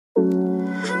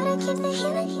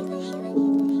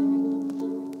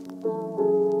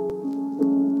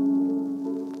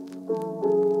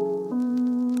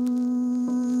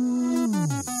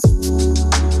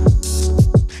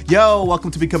Yo, welcome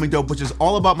to Becoming Dope, which is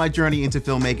all about my journey into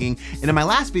filmmaking. And in my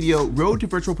last video, Road to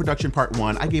Virtual Production Part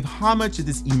 1, I gave homage to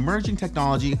this emerging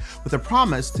technology with a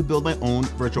promise to build my own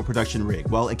virtual production rig.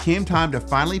 Well, it came time to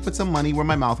finally put some money where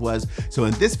my mouth was. So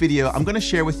in this video, I'm gonna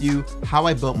share with you how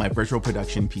I built my virtual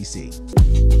production PC.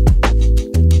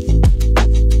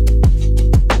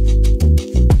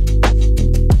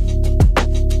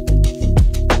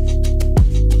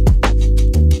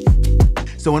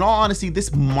 So in all honesty,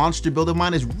 this monster build of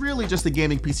mine is really just a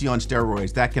gaming PC on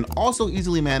steroids that can also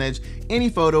easily manage any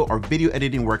photo or video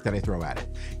editing work that I throw at it.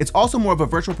 It's also more of a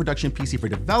virtual production PC for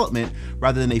development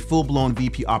rather than a full-blown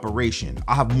VP operation.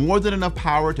 I'll have more than enough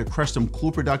power to crush some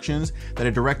cool productions that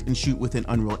I direct and shoot within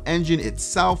Unreal Engine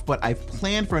itself, but I've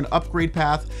planned for an upgrade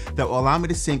path that will allow me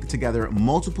to sync together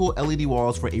multiple LED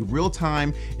walls for a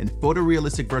real-time and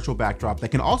photorealistic virtual backdrop that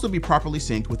can also be properly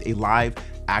synced with a live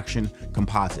action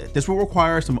composite. This will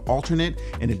require some alternate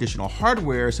and additional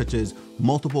hardware such as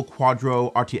multiple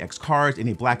Quadro RTX cards and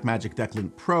a Blackmagic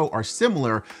Decklink Pro are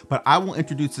similar, but I will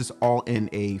introduce this all in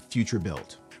a future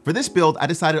build. For this build, I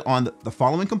decided on the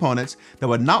following components that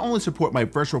would not only support my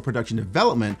virtual production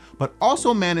development, but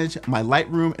also manage my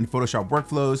Lightroom and Photoshop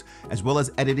workflows, as well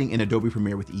as editing in Adobe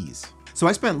Premiere with ease. So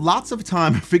I spent lots of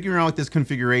time figuring out this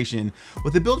configuration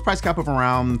with a build price cap of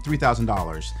around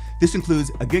 $3,000. This includes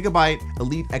a Gigabyte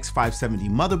Elite X570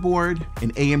 motherboard,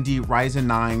 an AMD Ryzen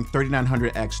 9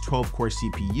 3900X 12-core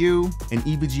CPU, an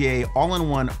EVGA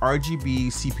all-in-one RGB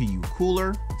CPU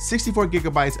cooler, 64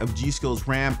 gigabytes of G-Skills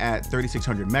RAM at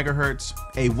 3600 megahertz,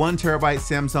 a 1 terabyte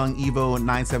Samsung Evo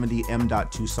 970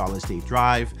 M.2 solid-state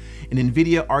drive, an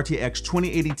NVIDIA RTX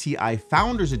 2080 Ti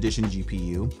Founders Edition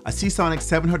GPU, a Seasonic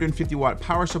 750-watt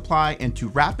power supply, and to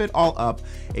wrap it all up,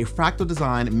 a Fractal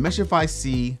Design Meshify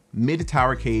C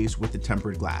mid-tower case with the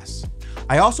tempered glass.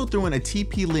 I also threw in a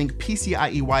TP-Link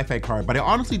PCIe Wi-Fi card, but I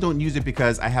honestly don't use it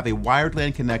because I have a wired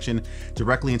LAN connection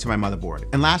directly into my motherboard.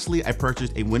 And lastly, I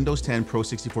purchased a Windows 10 Pro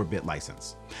 64-bit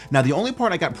license. Now, the only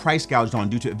part I got price gouged on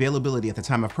due to availability at the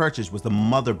time of purchase was the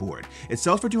motherboard. It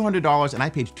sells for $200 and I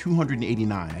paid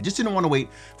 $289. I just didn't want to wait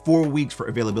 4 weeks for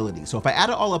availability. So if I add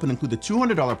it all up and include the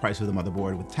 $200 price of the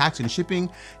motherboard with tax and shipping,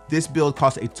 this build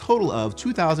costs a total of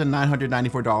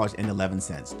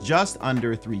 $2,994.11, just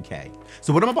under $3K.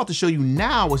 So what I'm about to show you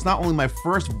now was not only my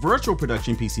first virtual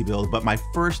production PC build, but my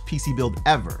first PC build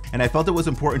ever. And I felt it was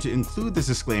important to include this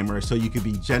disclaimer so you could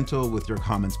be gentle with your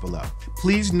comments below.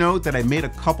 Please note that I made a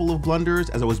couple of blunders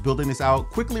as I was building this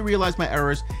out, quickly realized my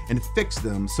errors and fixed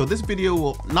them. So this video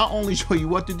will not only show you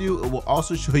what to do, it will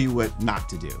also show you what not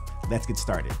to do. Let's get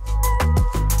started.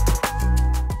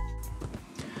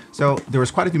 So there was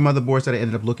quite a few motherboards that I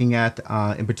ended up looking at.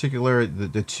 In particular,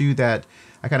 the two that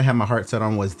I kind of had my heart set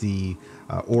on was the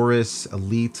Aorus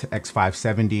Elite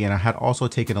X570, and I had also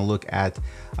taken a look at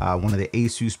one of the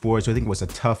Asus boards. So I think it was a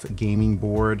tough gaming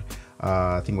board.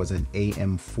 I think it was an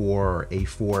AM4 or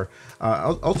A4.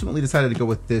 I ultimately decided to go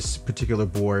with this particular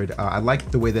board. I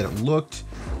liked the way that it looked,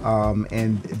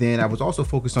 and then I was also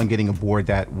focused on getting a board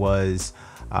that was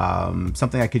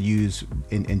something I could use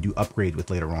and do upgrade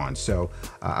with later on. So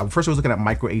first I was looking at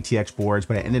micro ATX boards,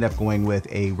 but I ended up going with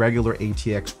a regular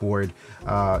ATX board.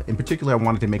 In particular, I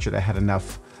wanted to make sure that I had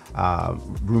enough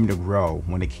room to grow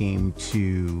when it came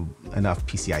to enough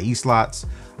PCIe slots,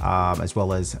 as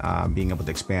well as being able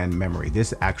to expand memory.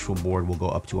 This actual board will go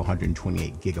up to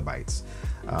 128 gigabytes.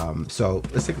 So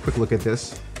let's take a quick look at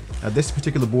this. This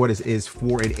particular board is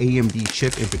for an AMD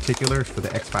chip in particular, for the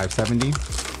X570.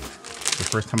 The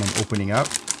first time I'm opening up.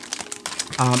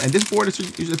 And this board is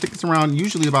usually, I think it's around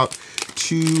usually about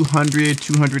 $200,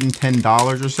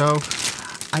 $210 or so.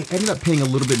 I ended up paying a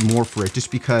little bit more for it just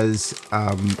because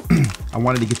I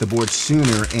wanted to get the board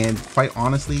sooner, and quite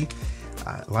honestly,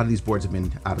 a lot of these boards have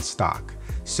been out of stock.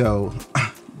 So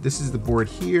this is the board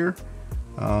here.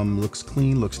 Looks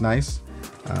clean, looks nice.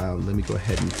 Let me go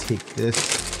ahead and take this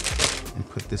and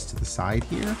put this to the side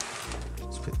here.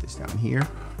 Let's put this down here.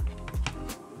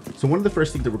 So one of the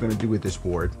first things that we're going to do with this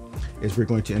board is we're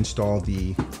going to install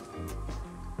the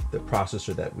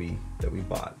processor that we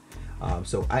bought.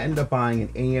 So I ended up buying an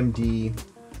AMD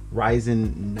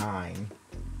Ryzen 9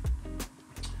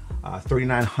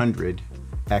 3900X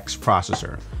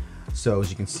processor. So as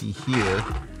you can see here,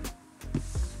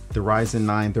 the Ryzen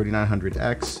 9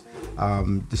 3900X,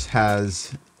 this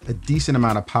has a decent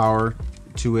amount of power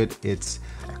to it. It's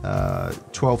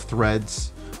 12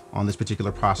 threads on this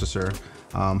particular processor.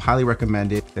 Highly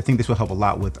recommend it. I think this will help a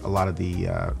lot with a lot of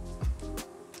the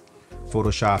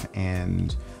Photoshop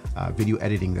and video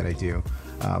editing that I do.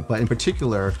 But in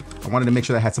particular, I wanted to make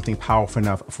sure that I had something powerful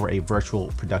enough for a virtual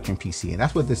production PC. And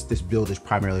that's what this build is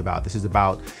primarily about. This is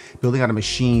about building out a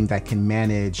machine that can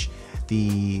manage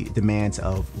the demands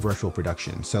of virtual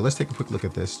production. So let's take a quick look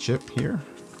at this chip here.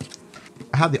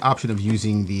 I have the option of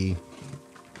using the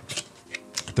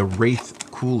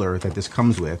Wraith cooler that this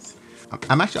comes with.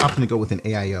 I'm actually opting to go with an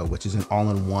AIO, which is an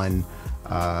all-in-one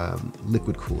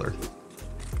liquid cooler.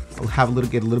 I'll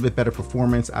get a little bit better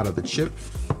performance out of the chip.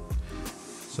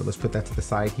 So let's put that to the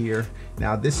side here.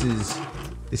 Now this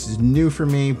is new for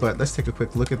me, but let's take a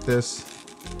quick look at this.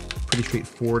 Pretty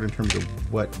straightforward in terms of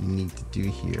what you need to do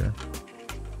here.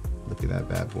 Look at that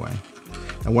bad boy.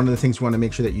 And one of the things you want to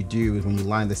make sure that you do is when you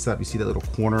line this up, you see that little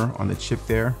corner on the chip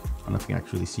there. I don't know if you can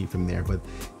actually see from there, but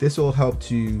this will help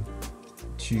to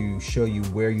show you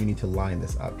where you need to line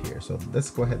this up here. So let's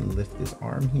go ahead and lift this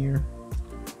arm here.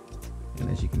 And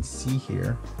as you can see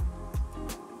here,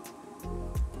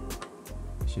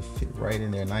 it should fit right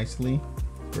in there nicely.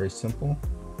 It's very simple.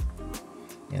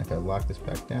 And if I lock this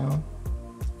back down,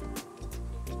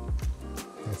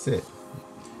 that's it.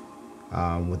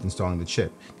 With installing the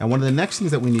chip. Now, one of the next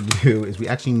things that we need to do is we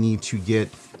actually need to get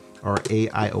our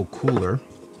AIO cooler.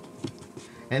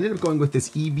 I ended up going with this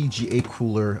EVGA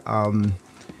cooler.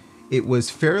 It was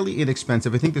fairly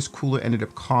inexpensive. I think this cooler ended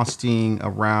up costing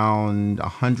around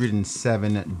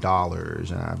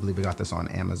 $107. I believe I got this on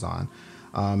Amazon.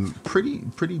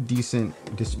 Pretty decent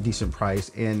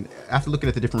price. And after looking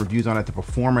at the different reviews on it, the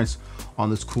performance on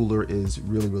this cooler is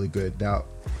really good. Now,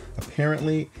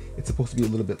 apparently it's supposed to be a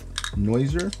little bit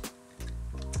noisier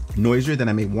than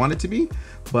I may want it to be,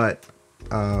 but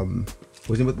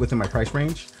within my price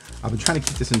range. I've been trying to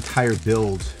keep this entire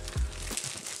build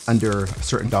under a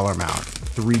certain dollar amount.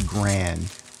 $3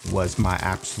 grand was my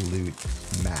absolute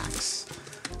max.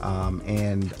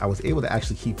 And I was able to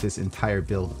actually keep this entire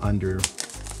build under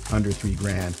 $3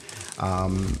 grand,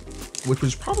 which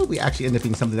was probably actually end up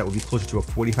being something that would be closer to a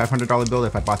 $4,500 build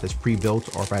if I bought this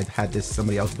pre-built, or if I had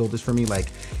somebody else build this for me,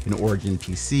 like an Origin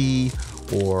PC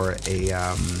or a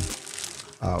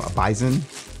Bison.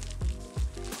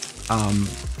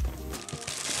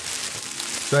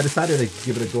 So I decided to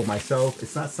give it a go myself.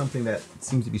 It's not something that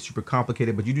seems to be super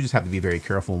complicated, but you do just have to be very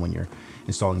careful when you're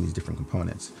installing these different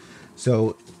components.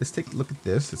 So let's take a look at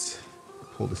this. Let's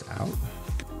pull this out.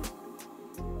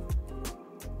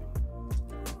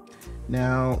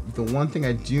 Now, the one thing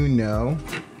I do know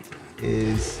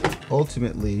is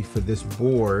ultimately for this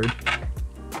board,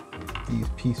 these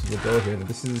pieces will go here. Now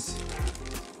this is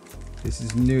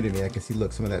new to me. I can see,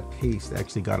 look, some of that paste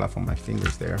actually got off on my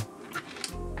fingers there.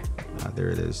 There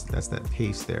it is. That's that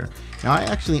paste there. Now I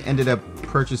actually ended up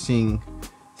purchasing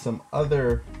some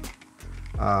other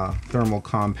thermal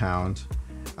compound.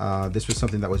 This was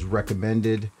something that was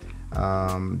recommended.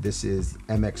 This is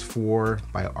MX4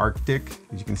 by Arctic,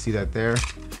 as you can see that there.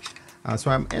 So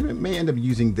I may end up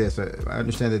using this. I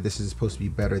understand that this is supposed to be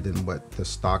better than what the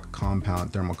stock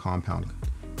compound, thermal compound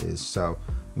is. So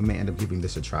we may end up giving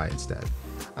this a try instead.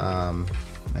 I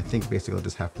think basically I'll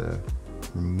just have to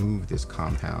remove this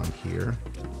compound here.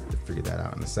 We'll figure that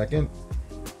out in a second.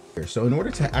 So in order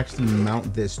to actually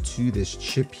mount this to this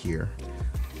chip here,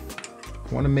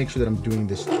 I want to make sure that I'm doing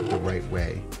this the right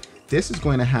way. This is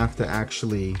going to have to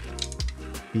actually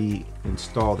be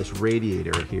installed. This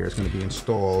radiator here is going to be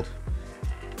installed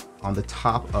on the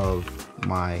top of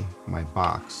my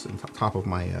box, on top of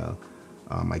my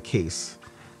my case.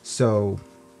 So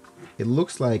it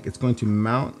looks like it's going to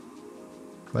mount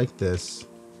like this,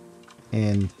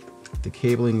 and the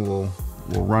cabling will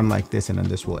run like this, and then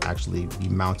this will actually be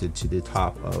mounted to the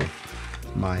top of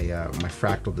my my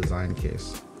fractal design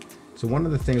case. So one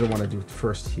of the things I want to do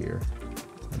first here,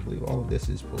 I believe all of this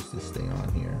is supposed to stay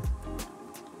on here.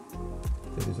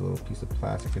 So there's a little piece of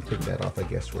plastic. I can take that off, I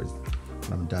guess, when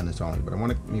I'm done installing. But I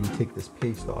want to maybe take this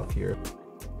paste off here.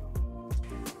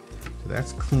 So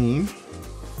that's clean.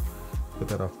 Put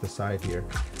that off to the side here.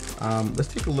 Let's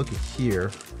take a look at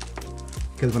here,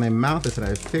 because when I mount this and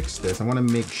I fix this, I want to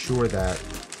make sure that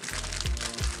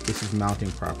this is mounting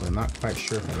properly. I'm not quite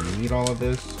sure if I need all of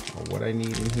this or what I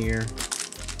need in here,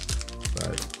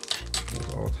 but there's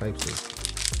all types of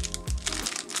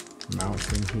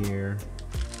mounts in here.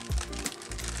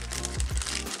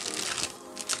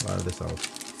 A lot of this I'll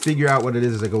figure out what it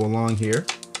is as I go along here.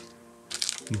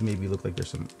 These maybe look like there's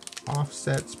some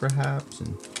offsets perhaps,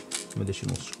 and some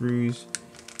additional screws.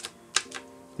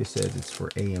 This says it's for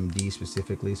AMD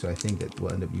specifically, so I think that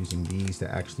we'll end up using these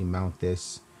to actually mount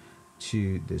this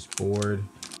to this board.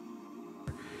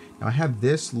 Now I have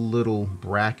this little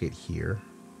bracket here,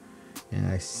 and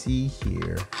I see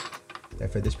here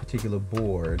that for this particular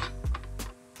board,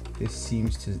 this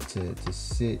seems to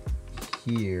sit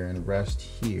here and rest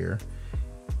here.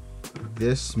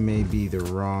 This may be the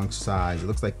wrong size. It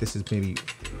looks like this is maybe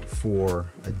for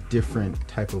a different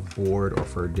type of board, or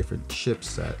for a different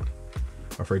chipset,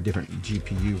 or for a different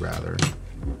GPU rather.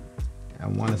 I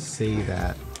want to say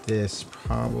that this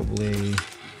probably,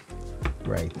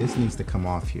 right, this needs to come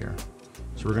off here.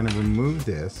 So we're going to remove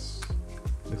this.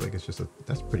 Looks like it's just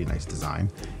that's a pretty nice design.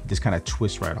 It just kind of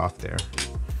twists right off there.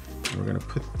 And we're going to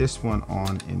put this one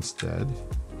on instead,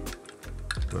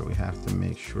 where we have to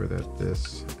make sure that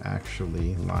this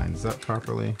actually lines up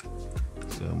properly.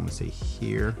 So I'm going to say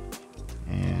here,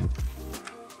 and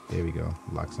there we go,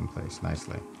 locks in place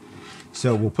nicely.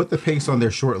 So we'll put the paste on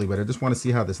there shortly, but I just want to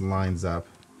see how this lines up.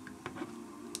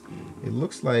 It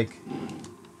looks like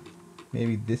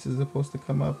maybe this is supposed to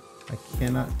come up. I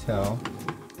cannot tell.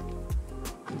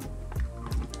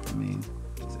 I mean,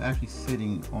 it's actually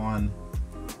sitting on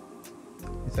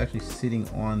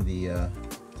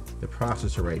the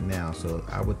processor right now, so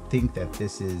I would think that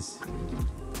this is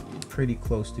pretty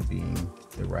close to being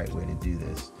the right way to do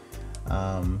this.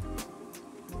 But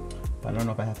I don't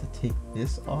know if I have to take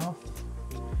this off.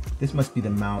 This must be the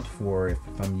mount for if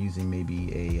I'm using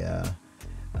maybe an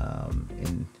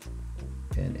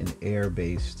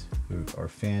air-based or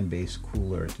fan-based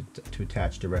cooler to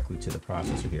attach directly to the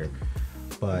processor here.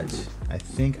 But I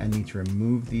think I need to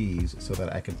remove these so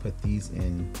that I can put these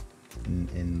in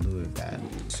lieu of that.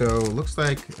 So it looks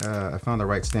like I found the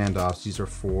right standoffs. These are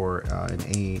for an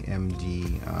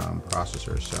AMD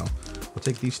processor. So we'll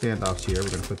take these standoffs here. We're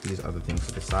going to put these other things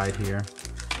to the side here.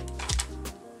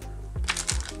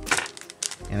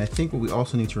 And I think what we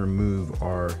also need to remove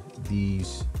are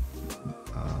these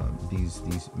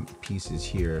pieces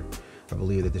here. I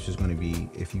believe that this is going to be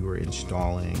if you were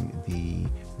installing the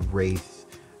Wraith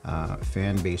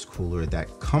fan-based cooler that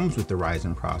comes with the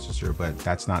Ryzen processor, but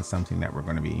that's not something that we're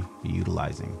going to be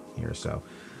utilizing here. So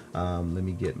let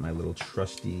me get my little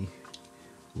trusty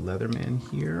Leatherman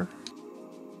here.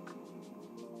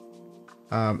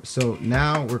 So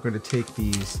now we're going to take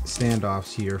these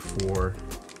standoffs here for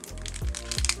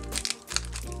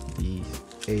the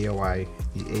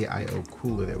AIO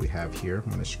cooler that we have here. I'm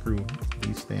going to screw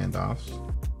these standoffs.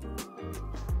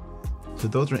 So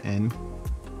those are in.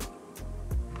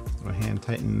 Go hand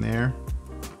tighten there.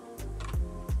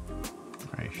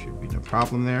 All right, should be no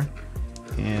problem there.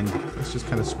 And let's just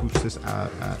kind of scooch this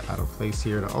out of place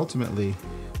here. And ultimately,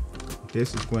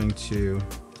 this is going to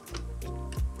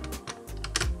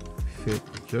fit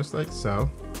just like so.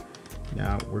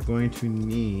 Now we're going to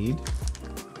need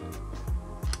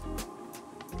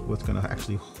what's going to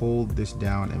actually hold this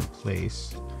down in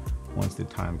place once the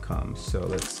time comes. So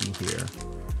let's see here.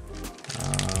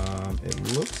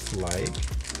 It looks like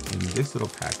in this little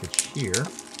package here,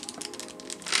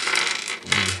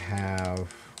 we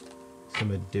have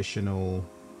some additional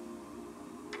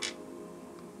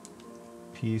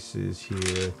pieces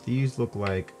here. These look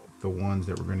like the ones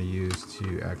that we're going to use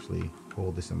to actually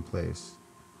hold this in place.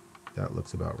 That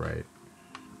looks about right.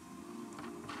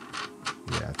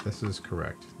 Yeah, this is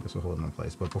correct. This will hold it in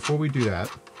place. But before we do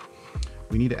that,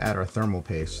 we need to add our thermal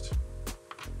paste.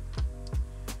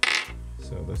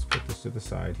 So let's put this to the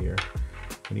side here.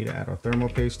 We need to add our thermal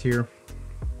paste here.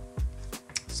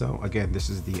 So again, this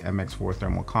is the MX4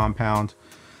 thermal compound.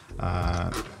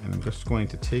 And I'm just going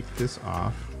to take this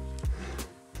off.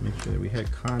 Make sure that we had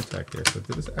contact there. So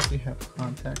does this actually have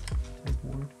contact to the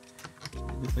board?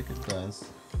 It looks like it does.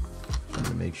 I'm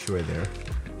gonna make sure there.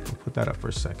 We'll put that up for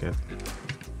a second.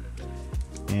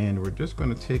 And we're just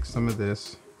gonna take some of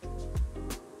this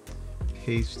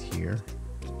paste here,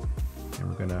 and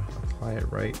we're gonna apply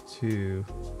it right to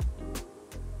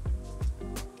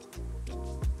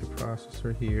the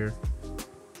processor here.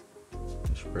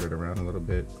 And spread it around a little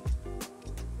bit.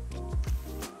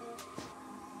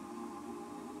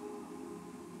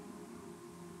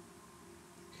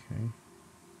 Okay.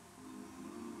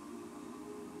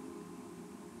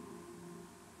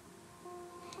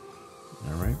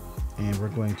 All right, and we're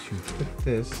going to put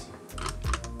this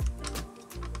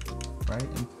right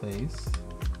in place,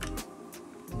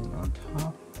 and on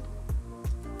top,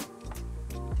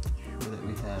 sure that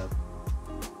we have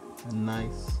a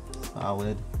nice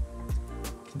solid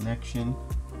connection.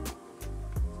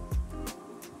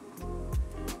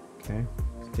 Okay,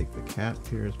 let's take the cap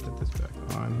here, let's put this back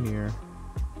on here.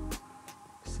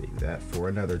 Save that for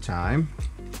another time.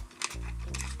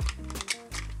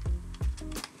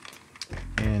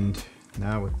 And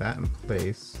now with that in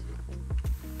place,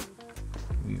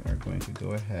 we are going to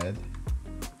go ahead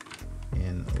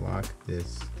and lock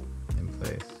this in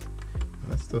place. Now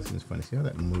that still seems funny. See how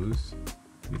that moves?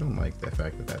 like the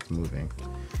fact that that's moving.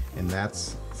 And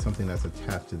that's something that's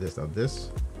attached to this. Now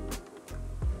this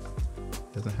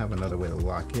doesn't have another way to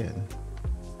lock in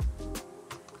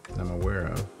that I'm aware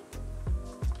of.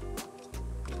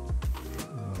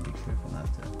 I want to be careful not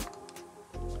to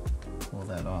pull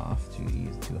that off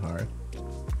too hard.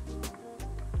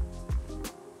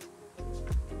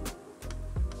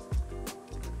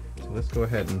 So let's go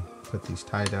ahead and put these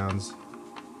tie downs.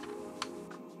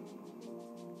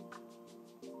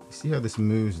 See how this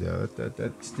moves though?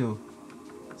 That still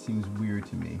seems weird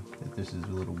to me, that this is a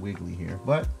little wiggly here,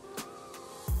 but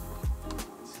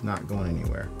it's not going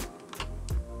anywhere.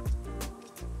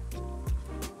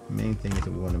 The main thing is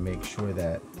that we want to make sure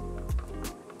that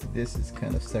this is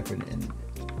kind of separate, and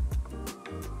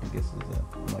I guess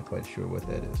I'm not quite sure what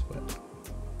that is, but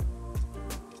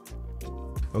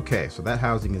okay, so that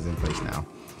housing is in place now.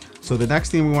 So the next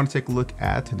thing we want to take a look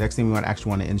at, the next thing we actually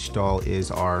want to install is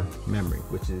our memory,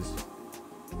 which is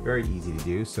very easy to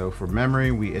do. So for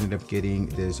memory, we ended up getting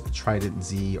this Trident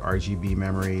Z RGB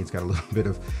memory. It's got a little bit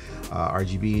of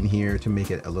RGB in here to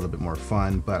make it a little bit more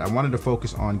fun, but I wanted to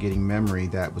focus on getting memory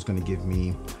that was going to give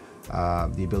me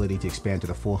the ability to expand to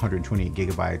the full 128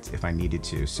 gigabytes if I needed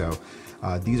to. So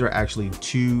these are actually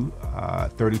two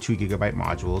 32 gigabyte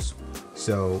modules.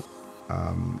 So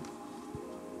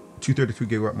two 32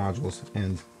 gigabyte modules,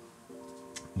 and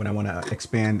when I want to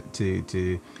expand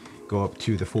to go up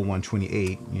to the full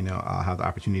 128, you know, I'll have the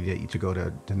opportunity to go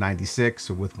to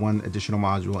 96 with one additional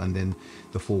module, and then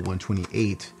the full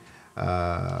 128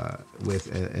 with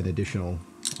an additional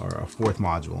or a fourth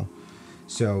module.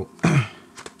 So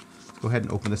let's go ahead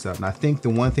and open this up. And I think the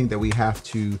one thing that we have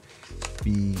to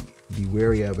be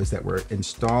wary of is that we're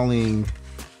installing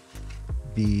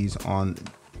these on,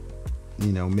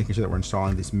 you know, making sure that we're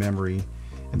installing this memory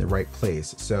in the right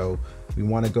place. So we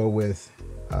want to go with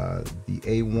the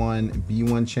A1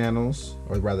 B1 channels,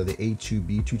 or rather the A2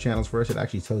 B2 channels first. It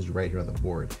actually tells you right here on the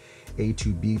board,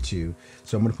 A2 B2.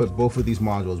 So I'm going to put both of these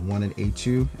modules, one in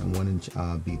A2 and one in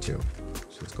B2.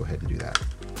 So let's go ahead and do that.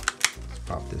 Let's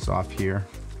pop this off here.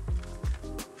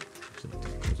 So it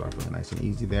goes off really nice and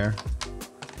easy there.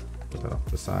 Put that off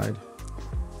to the side.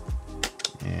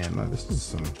 And this is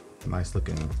some nice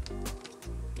looking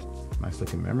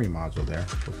memory module there.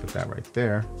 We'll put that right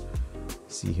there.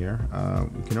 See here,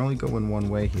 we can only go in one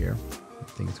way here. I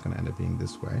think it's going to end up being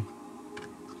this way. This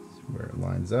is where it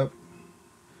lines up.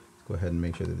 Let's go ahead and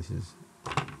make sure that this is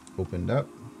opened up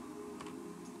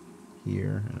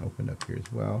here and opened up here as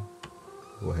well.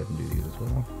 Go ahead and do these as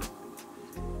well.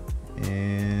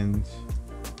 And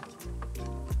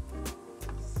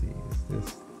let's see, is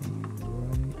this the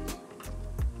right?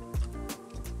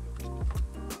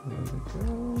 There we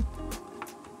go.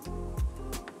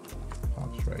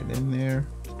 Pops right in there.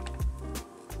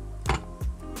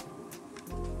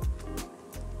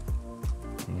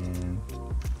 And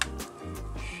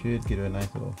should get a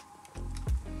nice little,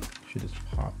 should just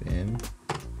pop in.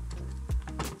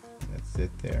 That's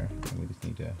it there. And we just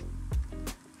need to,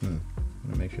 I'm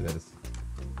gonna make sure that it's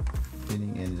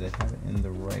fitting in. Did I have it in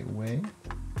the right way?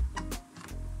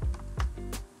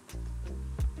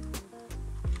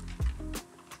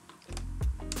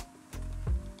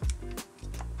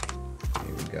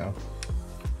 Go.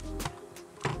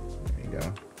 There you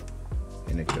go.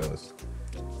 And it goes.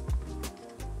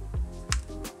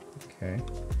 Okay.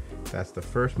 That's the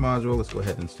first module. Let's go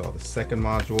ahead and install the second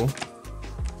module.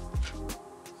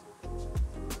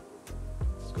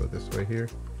 Let's go this way here.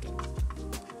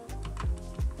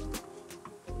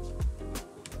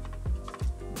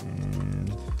 And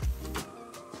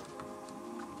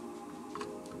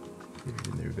get it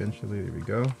in there eventually. There we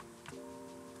go.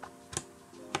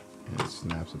 It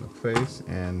snaps into place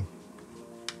and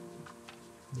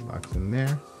locks in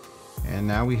there. And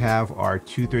now we have our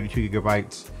two 32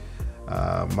 gigabytes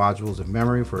modules of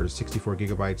memory for 64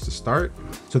 gigabytes to start.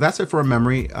 So that's it for our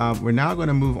memory. We're now going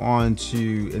to move on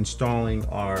to installing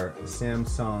our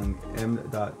Samsung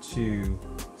M.2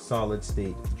 solid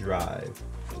state drive.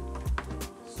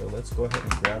 So let's go ahead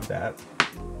and grab that.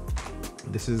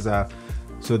 This is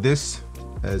this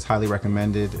is highly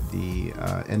recommended, the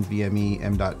NvMe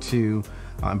M.2.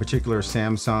 In particular,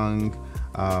 Samsung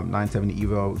 970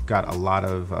 EVO got a lot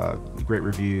of great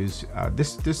reviews.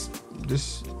 This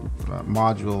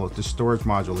module, the storage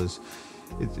module,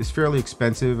 is fairly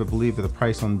expensive. I believe that the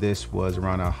price on this was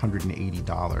around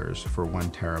 $180 for 1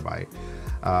 terabyte.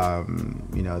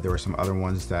 You know, there were some other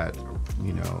ones that,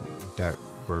 you know, that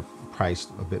were priced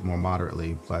a bit more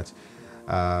moderately, but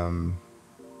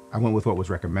I went with what was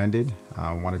recommended.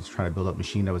 I wanted to try to build up a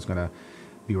machine that was going to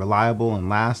be reliable and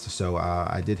last. So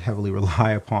I did heavily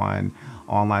rely upon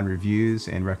online reviews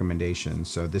and recommendations.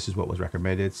 So this is what was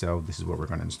recommended. So this is what we're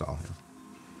going to install here.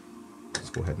 Let's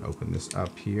go ahead and open this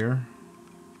up here.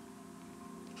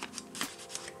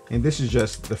 And this is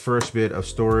just the first bit of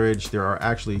storage. There are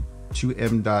actually 2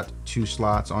 M.2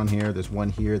 slots on here. There's one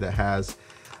here that has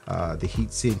the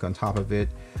heat sink on top of it,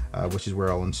 which is where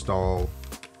I'll install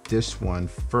this one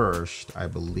first, I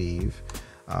believe.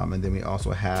 And then we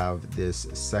also have this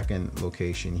second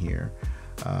location here.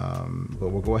 But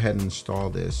we'll go ahead and install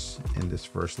this in this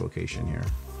first location here.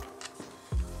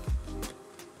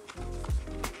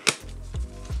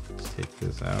 Let's take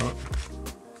this out.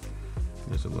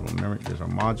 There's a little memory, there's a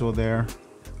module there.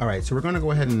 All right, so we're gonna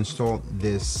go ahead and install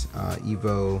this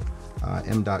AIO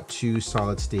M.2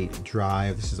 solid state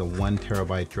drive. This is a 1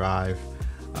 terabyte drive.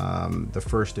 The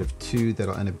first of 2 that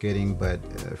I'll end up getting, but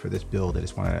for this build, I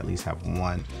just want to at least have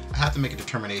 1. I have to make a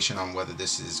determination on whether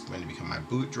this is going to become my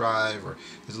boot drive, or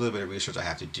there's a little bit of research I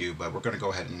have to do, but we're going to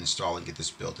go ahead and install and get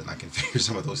this built, and I can figure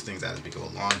some of those things out as we go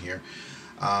along here.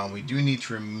 We do need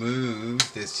to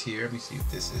remove this here. Let me see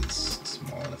if this is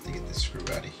small enough to get this screw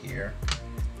out of here.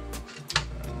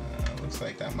 Looks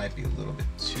like that might be a little bit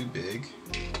too big.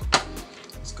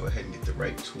 Let's go ahead and get the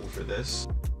right tool for this.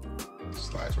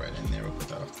 Slides right in there. We'll put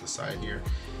that off to the side here.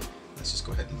 Let's just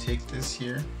go ahead and take this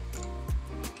here.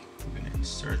 I'm going to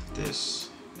insert this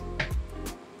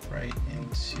right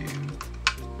into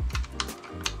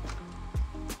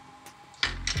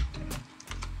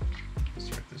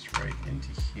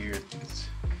here. I think it's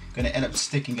going to end up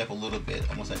sticking up a little bit,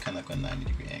 almost like kind of like a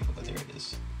 90-degree angle, but there it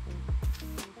is.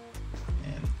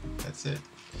 And that's it.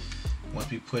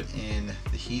 Once we put in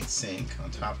the heat sink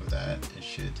on top of that, it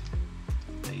should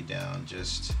lay down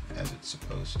just as it's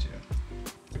supposed to.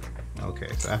 Okay,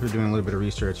 so after doing a little bit of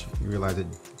research, you realize that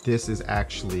this is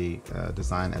actually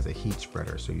designed as a heat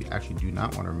spreader. So you actually do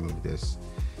not want to remove this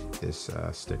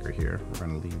sticker here. We're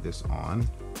going to leave this on.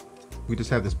 We just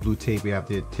have this blue tape we have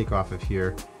to take off of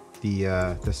here.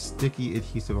 The sticky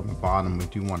adhesive on the bottom, we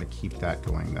do want to keep that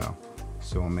going though.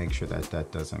 So we'll make sure that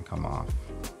that doesn't come off.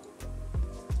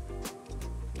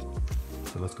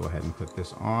 So let's go ahead and put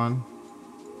this on.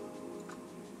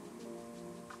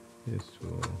 This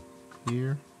will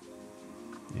here,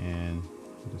 and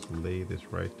just lay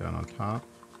this right down on top.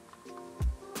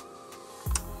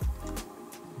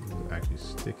 It's actually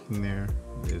sticking there.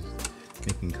 It is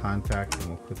making contact, and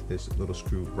we'll put this little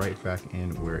screw right back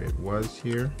in where it was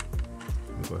here.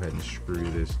 And go ahead and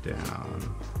screw this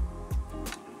down.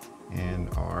 And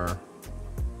our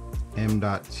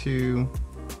M.2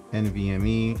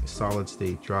 NvMe solid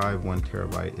state drive 1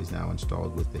 terabyte is now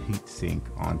installed with the heat sink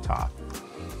on top.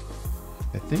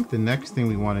 I think the next thing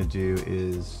we want to do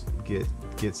is get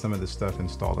some of this stuff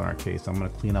installed on our case. I'm going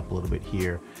to clean up a little bit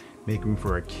here, make room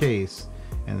for a case,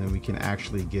 and then we can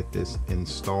actually get this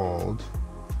installed.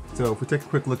 So if we take a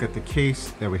quick look at the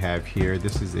case that we have here,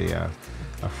 this is a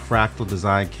fractal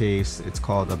design case. It's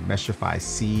called a Meshify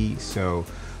C. So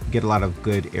you get a lot of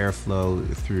good airflow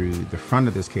through the front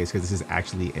of this case because this is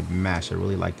actually a mesh. I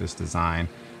really like this design.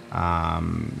 I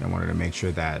wanted to make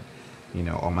sure that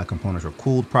all my components are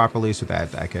cooled properly so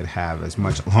that I could have as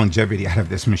much longevity out of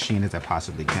this machine as I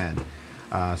possibly can.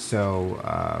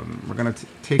 We're gonna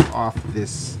take off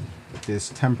this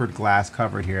tempered glass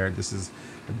cover here. This is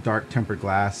a dark tempered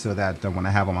glass so that when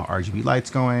I have all my RGB lights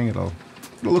going, it'll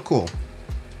look cool.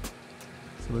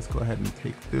 So let's go ahead and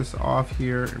take this off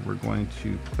here, and we're going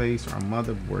to place our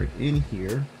motherboard in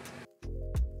here.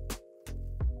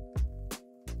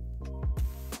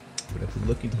 But if we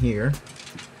look in here,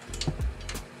 you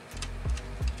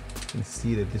can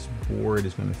see that this board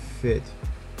is going to fit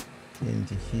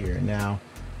into here. Now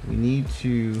we need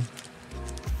to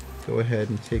go ahead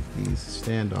and take these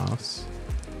standoffs.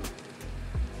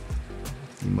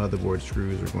 The motherboard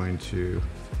screws are going to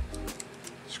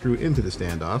screw into the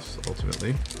standoffs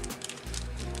ultimately.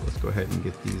 Let's go ahead and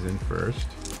get these in first.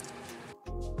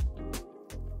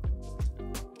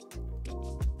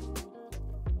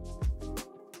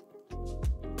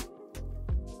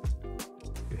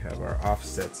 We have our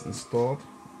offsets installed.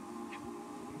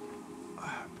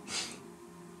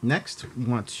 Next, we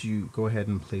want to go ahead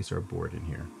and place our board in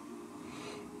here.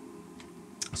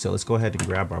 So let's go ahead and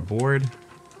grab our board.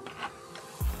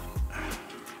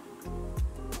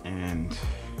 And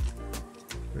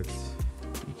let's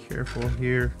be careful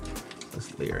here.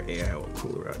 Let's lay our AIO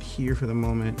cooler out here for the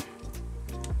moment.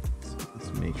 So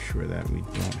let's make sure that we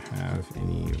don't have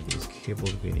any of these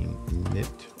cables getting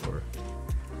nipped or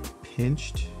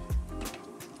pinched.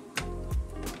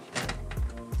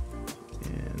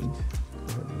 And go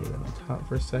ahead and lay that on top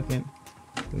for a second.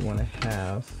 We want to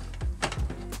have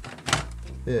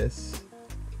this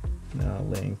now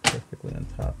laying perfectly on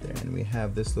top there, and we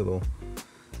have this little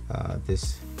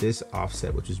this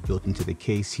offset which is built into the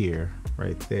case here,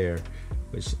 right there,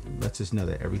 which lets us know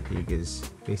that everything is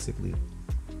basically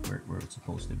where it's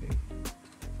supposed to be,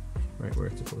 right where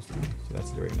it's supposed to be. So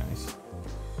that's very nice.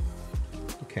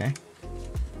 Okay.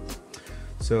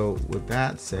 So with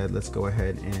that said, let's go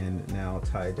ahead and now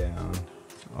tie down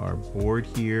our board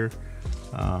here.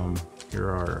 Here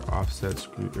are our offset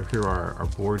screws, or here are our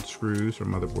board screws, or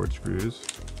motherboard screws.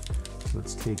 So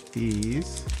let's take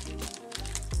these,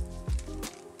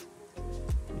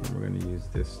 and we're going to use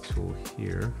this tool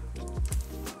here.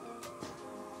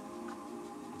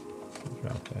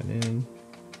 Drop that in,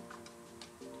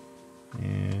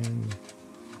 and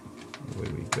away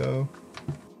we go.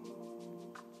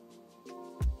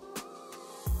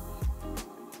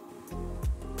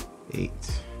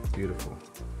 Beautiful.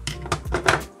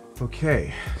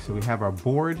 Okay, so we have our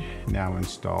board now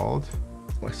installed.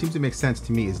 What seems to make sense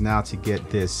to me is now to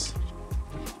get this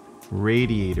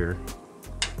radiator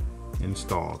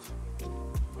installed.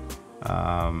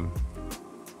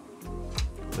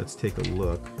 Let's take a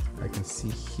look. I can see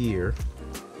here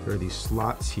there are these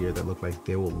slots here that look like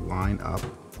they will line up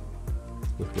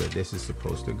with where this is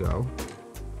supposed to go.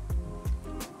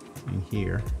 And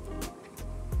here,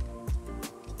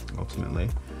 ultimately.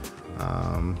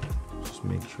 Just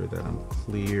make sure that I'm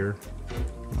clear.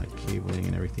 My cabling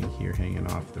and everything here hanging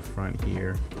off the front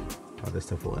here. All this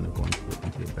stuff will end up going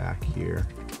into the back here.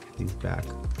 These back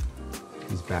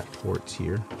ports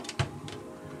here.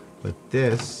 But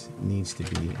this needs to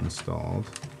be installed.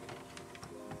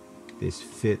 This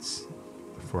fits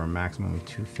for a maximum of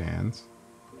 2 fans.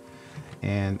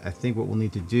 And I think what we'll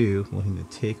need to do, we'll need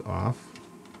to take off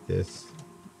this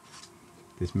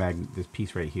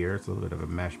piece right here. It's a little bit of a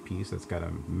mesh piece that's got a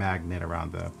magnet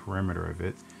around the perimeter of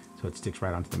it, so it sticks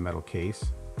right onto the metal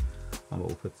case. We'll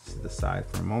put this to the side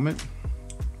for a moment,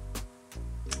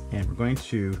 and we're going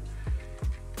to,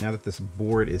 now that this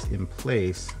board is in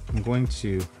place, I'm going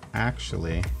to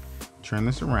actually turn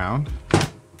this around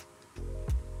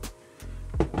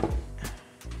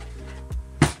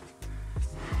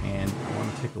and I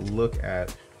want to take a look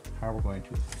at how we're going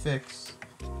to fix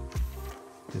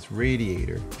this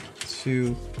radiator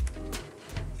to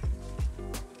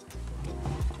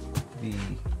the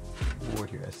board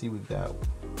here. I see we've got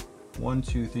 1,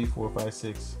 2, 3, 4, 5,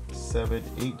 6, 7,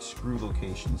 8 screw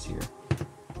locations here.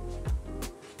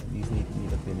 And these need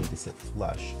to sit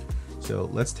flush. So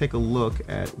let's take a look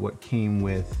at what came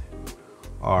with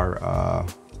our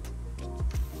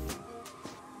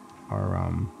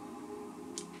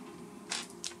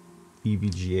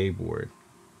EVGA board.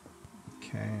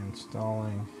 Okay,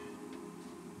 installing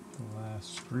the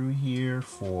last screw here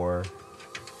for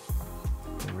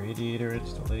the radiator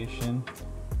installation.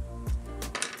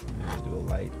 I'm going to do a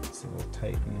light, it's a little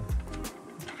tighten.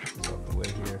 This out the way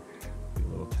here, do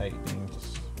a little tightening.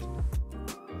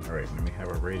 All right, then we have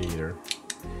our radiator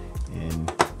in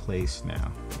place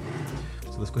now.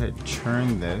 So let's go ahead and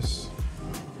turn this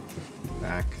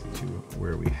back to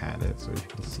where we had it. So as you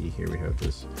can see here, we have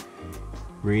this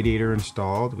radiator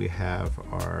installed. We have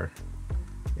our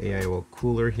AIO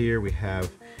cooler here. We have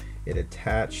it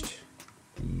attached,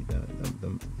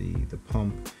 the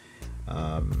pump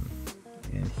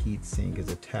and heat sink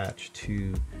is attached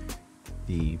to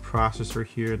the processor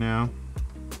here now.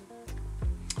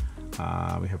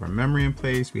 We have our memory in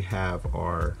place. We have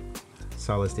our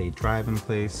solid state drive in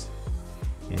place.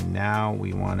 And now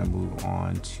we want to move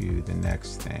on to the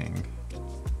next thing,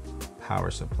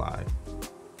 power supply.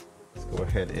 Go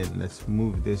ahead and let's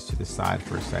move this to the side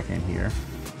for a second here.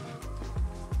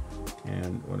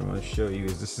 And what I want to show you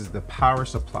is this is the power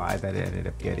supply that I ended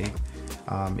up getting.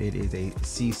 It is a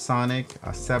Seasonic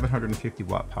 750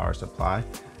 watt power supply.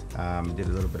 Did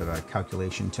a little bit of a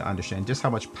calculation to understand just how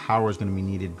much power is going to be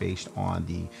needed based on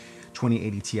the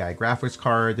 2080 Ti graphics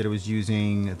card that it was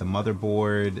using, the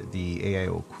motherboard, the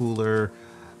AIO cooler,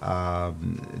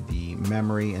 the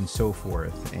memory, and so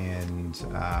forth. And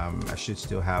I should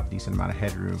still have a decent amount of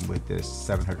headroom with this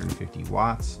 750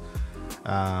 watts.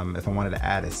 If I wanted to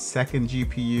add a second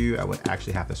GPU, I would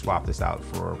actually have to swap this out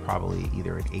for probably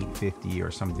either an 850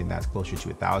 or something that's closer to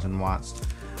 1,000 watts.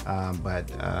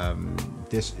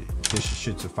 This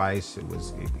should suffice. It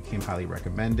became highly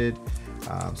recommended.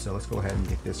 So let's go ahead and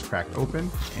get this cracked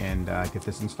open and get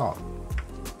this installed.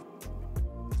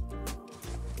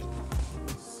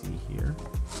 Here.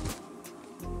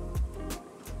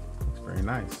 Looks very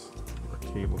nice. Our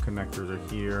cable connectors are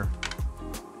here.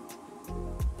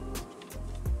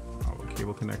 All the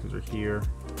cable connectors are here.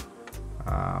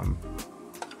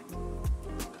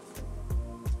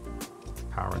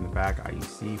 power in the back,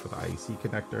 IEC for the IEC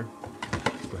connector.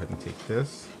 Let's go ahead and take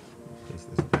this, place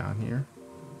this down here.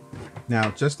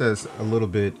 Now, just as a little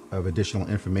bit of additional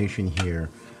information here,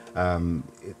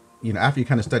 you know, after you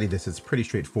kind of study this, it's pretty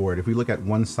straightforward. If we look at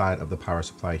one side of the power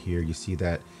supply here, you see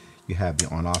that you have the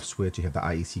on-off switch, you have the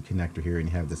IEC connector here, and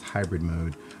you have this hybrid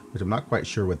mode, which I'm not quite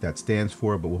sure what that stands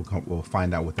for, but we'll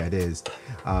find out what that is.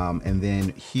 And then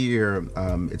here,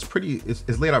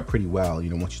 it's laid out pretty well, you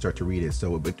know, once you start to read it.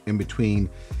 So in between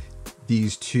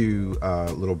these two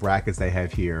little brackets they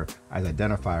have here as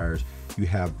identifiers, you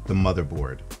have the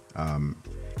motherboard.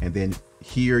 And then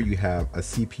here you have a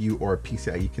CPU or a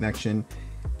PCIe connection.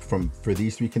 For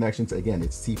these three connections, again,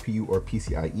 it's CPU or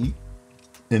PCIe.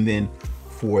 And then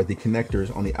for the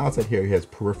connectors on the outside here, it has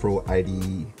peripheral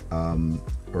ID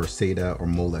or SATA or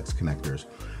Molex connectors.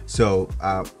 So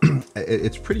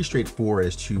it's pretty straightforward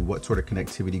as to what sort of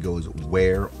connectivity goes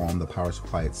where on the power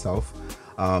supply itself.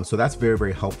 So that's very,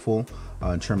 very helpful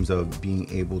in terms of being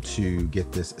able to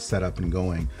get this set up and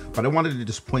going. But I wanted to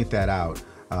just point that out,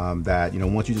 that, you know,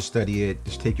 once you just study it,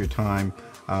 just take your time.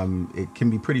 It can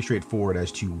be pretty straightforward as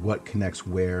to what connects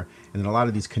where. And then a lot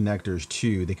of these connectors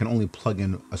too, they can only plug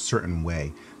in a certain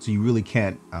way. So you really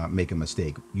can't make a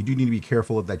mistake. You do need to be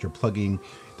careful that you're plugging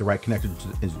the right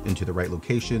connectors into the right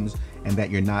locations, and that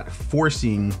you're not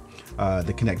forcing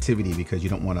the connectivity because you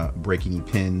don't want to break any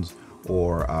pins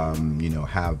or you know,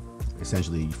 have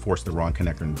essentially force the wrong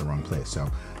connector into the wrong place. So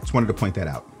just wanted to point that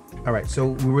out. All right, so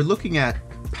we were looking at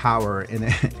power,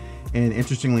 and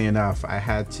interestingly enough, I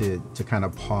had to kind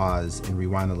of pause and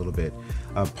rewind a little bit.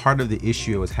 Part of the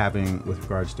issue I was having with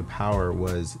regards to power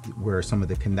was where some of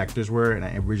the connectors were, and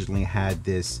I originally had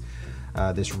this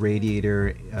this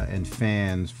radiator and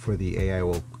fans for the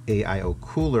AIO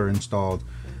cooler installed,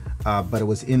 but it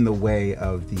was in the way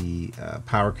of the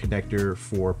power connector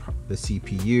for the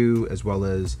CPU, as well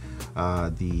as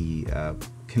the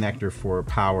connector for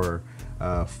power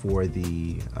for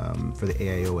the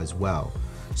AIO as well.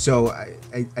 So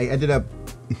I ended up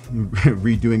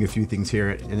redoing a few things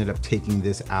here. I ended up taking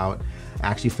this out. I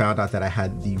actually found out that I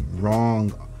had the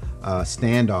wrong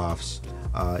standoffs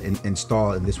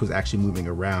installed, and this was actually moving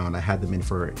around. I had them in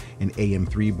for an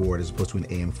AM3 board as opposed to an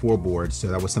AM4 board. So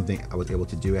that was something I was able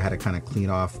to do. I had to kind of clean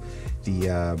off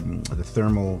the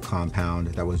thermal compound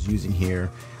that I was using here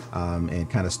and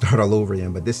kind of start all over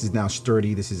again. But this is now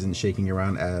sturdy. This isn't shaking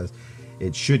around as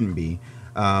it shouldn't be.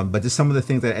 But just some of the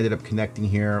things that I ended up connecting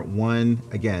here. One,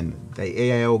 again, the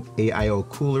AIO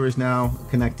cooler is now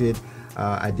connected.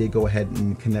 I did go ahead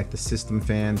and connect the system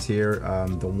fans here.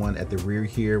 The one at the rear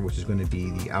here, which is going to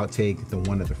be the outtake. The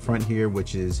one at the front here,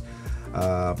 which is,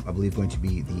 I believe, going to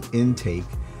be the intake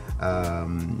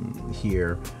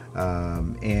here.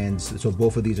 And so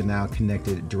both of these are now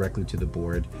connected directly to the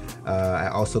board. I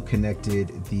also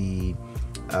connected the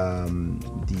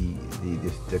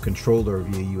controller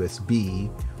via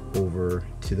USB over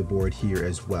to the board here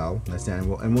as well.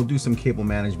 And we'll do some cable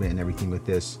management and everything with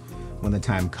this when the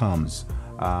time comes.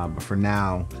 But for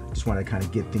now, just want to kind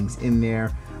of get things in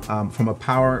there. From a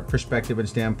power perspective and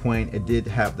standpoint, it did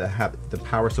have the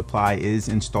power supply is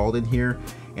installed in here,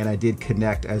 and I did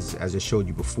connect as I showed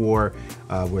you before,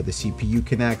 where the CPU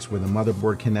connects, where the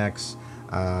motherboard connects,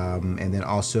 and then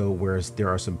also where there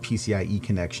are some PCIe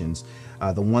connections.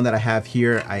 The one that I have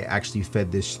here, I actually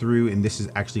fed this through, and this is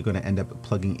actually going to end up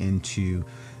plugging into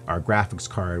our graphics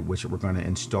card, which we're going to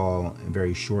install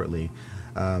very shortly.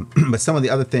 But some of the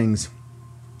other things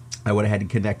I would have had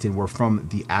connected were from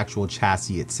the actual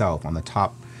chassis itself. On the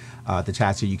top, the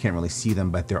chassis, you can't really see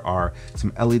them, but there are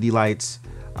some LED lights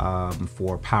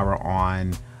for power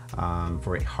on,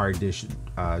 for a hard disk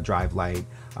drive light,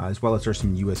 as well as there's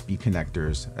some USB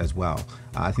connectors as well.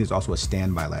 I think there's also a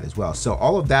standby light as well. So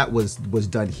all of that was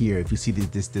done here. If you see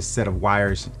this set of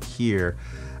wires here,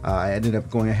 I ended up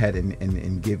going ahead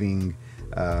and giving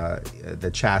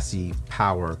the chassis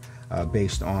power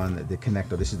based on the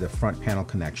connector. This is the front panel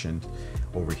connection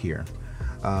over here.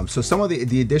 So some of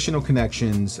the additional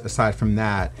connections aside from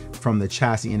that, from the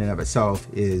chassis in and of itself,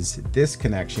 is this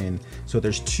connection. So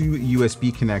there's two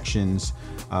USB connections,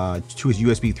 two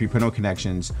USB 3.0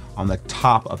 connections on the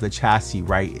top of the chassis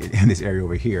right in this area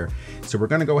over here. So we're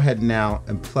gonna go ahead now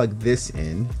and plug this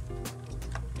in.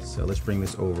 So let's bring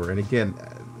this over. And again,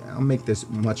 I'll make this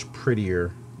much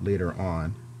prettier later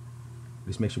on.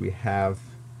 Just make sure we have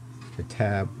the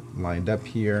tab lined up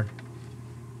here.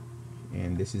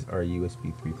 And this is our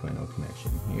USB 3.0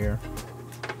 connection here.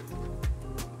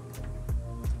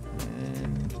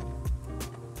 And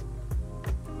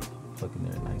plug in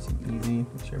there nice and easy,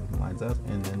 make sure everything lines up,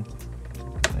 and then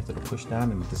nice little push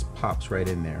down, and this pops right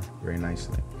in there very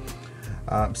nicely.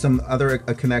 Some other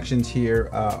connections here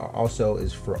also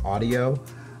is for audio.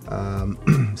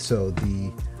 So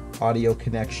the audio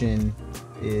connection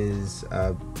is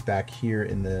back here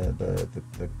in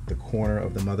the corner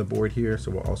of the motherboard here.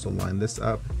 So we'll also line this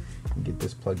up and get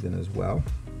this plugged in as well.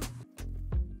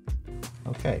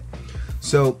 Okay,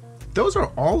 so those are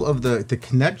all of the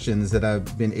connections that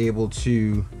I've been able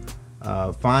to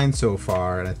find so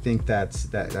far, and I think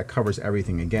that covers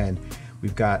everything. Again,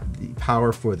 we've got the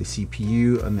power for the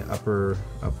CPU on the upper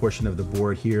portion of the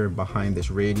board here behind this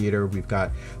radiator. We've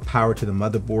got power to the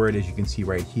motherboard, as you can see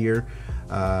right here.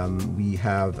 We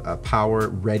have power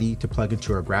ready to plug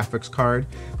into our graphics card.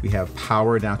 We have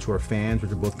power down to our fans,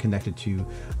 which are both connected to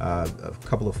a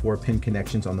couple of 4-pin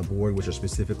connections on the board, which are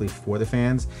specifically for the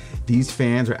fans. These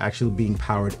fans are actually being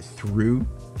powered through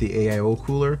the AIO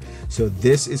cooler. So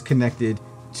this is connected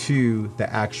to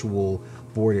the actual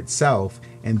board itself,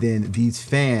 and then these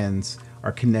fans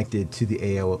are connected to the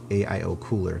AIO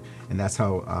cooler, and that's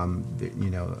how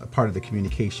a part of the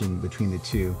communication between the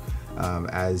two.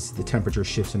 As the temperature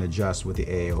shifts and adjusts with the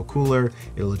AIO cooler,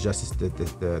 it'll adjust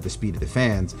the speed of the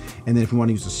fans. And then if we want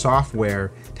to use the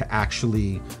software to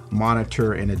actually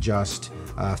monitor and adjust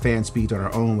fan speeds on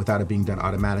our own without it being done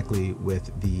automatically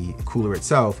with the cooler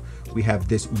itself, we have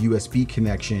this USB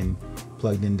connection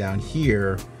plugged in down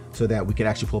here so that we can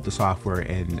actually pull up the software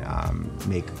and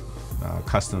make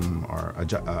custom or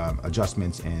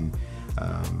adjustments and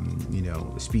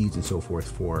speeds and so forth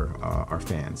for our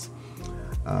fans.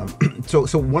 So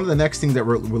one of the next things that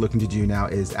we're looking to do now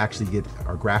is actually get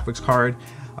our graphics card,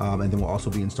 and then we'll also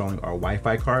be installing our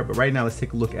Wi-Fi card. But right now, let's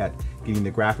take a look at getting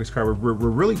the graphics card. We're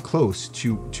really close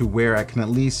to where I can, at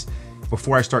least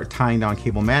before I start tying down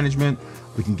cable management,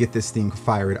 we can get this thing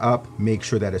fired up, make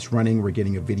sure that it's running, we're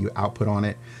getting a video output on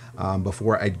it,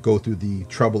 before I go through the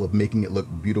trouble of making it look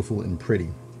beautiful and pretty.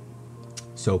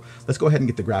 So let's go ahead and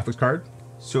get the graphics card.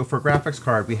 So for graphics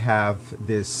card, we have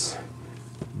this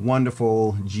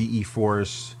wonderful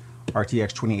GeForce RTX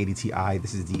 2080 Ti.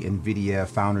 This is the NVIDIA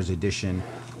Founders Edition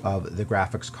of the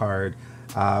graphics card.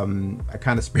 I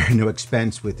kind of spared no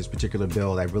expense with this particular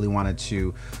build. I really wanted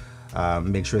to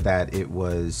make sure that it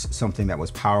was something that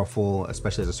was powerful,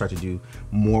 especially as I start to do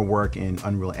more work in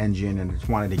Unreal Engine, and I just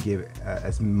wanted to give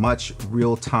as much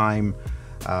real-time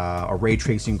or ray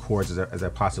tracing cores as I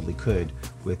possibly could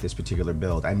with this particular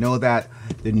build. I know that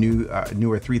the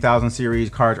newer 3000 series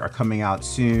cards are coming out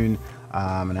soon,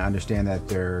 and I understand that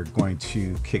they're going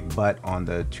to kick butt on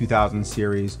the 2000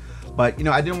 series. But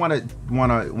I didn't want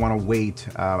to wait.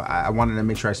 I wanted to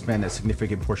make sure I spend a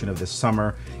significant portion of this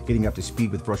summer getting up to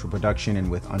speed with virtual production and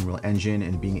with Unreal Engine,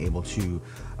 and being able to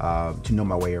know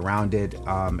my way around it,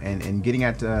 and getting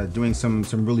at doing some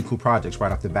really cool projects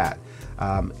right off the bat.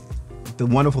 The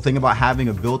wonderful thing about having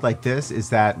a build like this is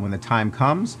that when the time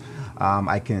comes,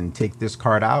 I can take this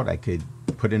card out, I could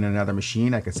put in another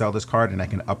machine, I could sell this card, and I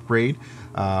can upgrade.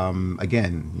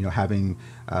 Again, having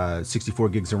 64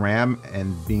 gigs of RAM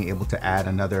and being able to add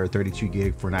another 32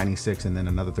 gig for 96 and then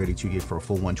another 32 gig for a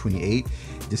full 128,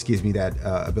 this gives me that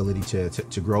ability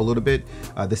to grow a little bit.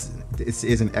 This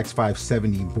is an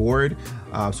X570 board,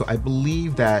 so I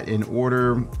believe that in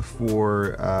order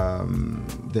for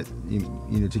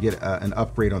to get an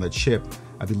upgrade on the chip,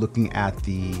 I'd be looking at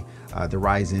the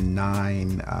Ryzen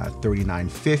 9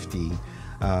 3950,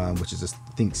 which is,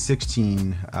 I think,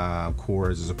 16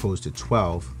 cores as opposed to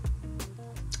 12.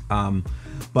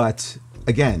 But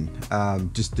again,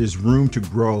 just there's room to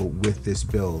grow with this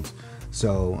build.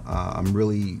 So I'm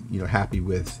really happy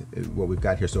with what we've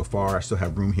got here so far. I still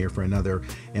have room here for another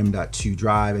M.2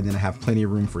 drive, and then I have plenty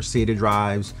of room for SATA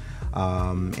drives,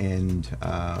 and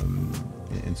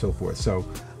so forth. So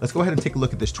let's go ahead and take a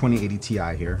look at this 2080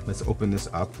 Ti here. Let's open this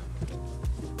up.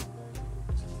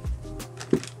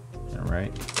 All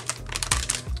right,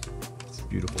 it's a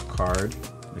beautiful card.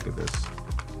 Look at this,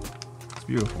 it's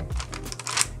beautiful.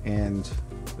 And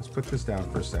let's put this down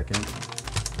for a second.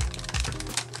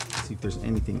 See if there's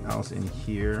anything else in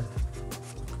here.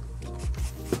 We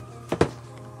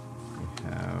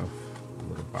have a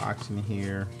little box in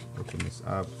here. Open this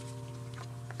up.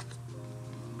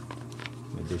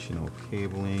 Some additional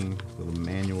cabling, a little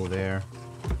manual there.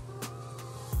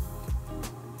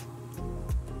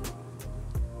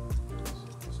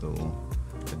 So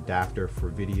adapter for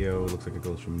video, looks like it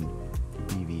goes from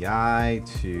DVI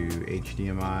to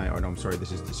HDMI, or no, I'm sorry,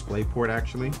 this is DisplayPort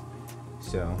actually.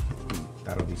 So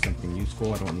that'll be something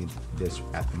useful. I don't need this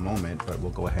at the moment, but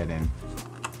we'll go ahead and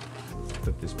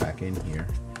put this back in here.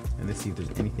 And let's see if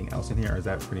there's anything else in here, or is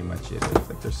that pretty much it? It looks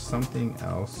like there's something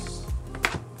else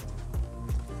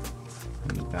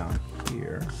down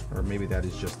here, or maybe that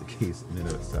is just the case in and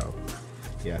of itself.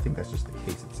 Yeah, I think that's just the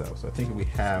case itself. So I think we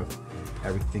have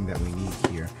everything that we need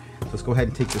here. So let's go ahead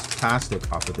and take this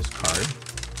plastic off of this card.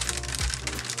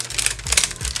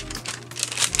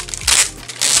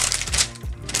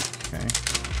 Okay.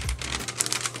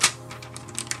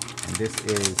 And this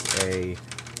is a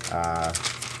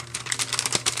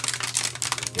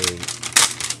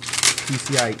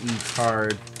PCIe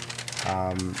card,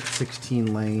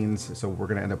 16 lanes. So we're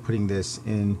gonna end up putting this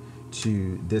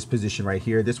into this position right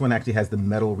here. This one actually has the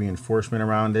metal reinforcement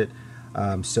around it.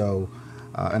 And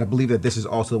I believe that this is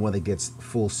also the one that gets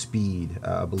full speed.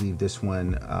 I believe this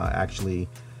one actually,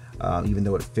 even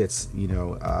though it fits, you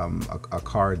know, a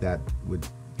card that would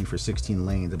be for 16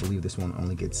 lanes, I believe this one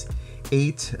only gets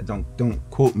 8. Don't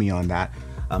quote me on that.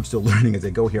 I'm still learning as I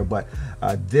go here, but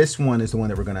this one is the one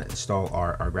that we're gonna install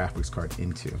our graphics card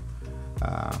into.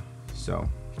 So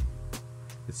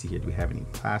let's see here, do we have any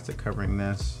plastic covering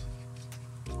this?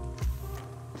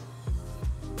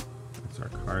 That's our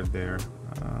card there.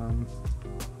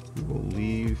 We will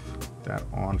leave that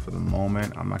on for the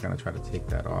moment. I'm not gonna try to take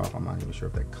that off. I'm not even sure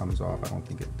if that comes off. I don't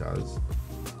think it does.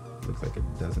 It looks like it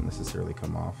doesn't necessarily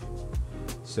come off.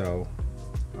 So,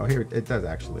 oh, here it does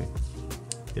actually.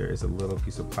 There is a little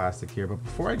piece of plastic here, but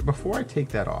before I take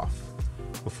that off,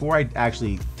 before I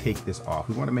actually take this off,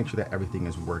 we want to make sure that everything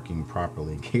is working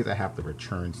properly in case I have to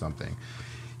return something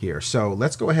here. So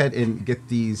let's go ahead and get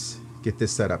this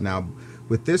set up. Now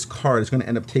with this card, it's going to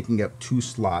end up taking up 2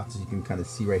 slots, as you can kind of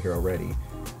see right here already.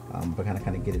 But kind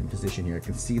of get it in position here. I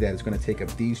can see that it's going to take up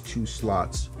these 2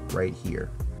 slots right here.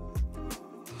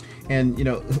 And you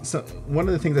know, so one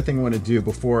of the things I think I want to do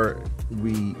before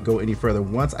we go any further,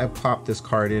 once I pop this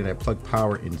card in and I plug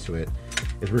power into it,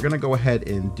 is we're going to go ahead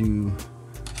and do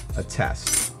a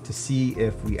test to see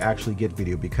if we actually get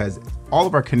video, because all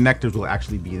of our connectors will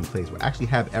actually be in place. We'll actually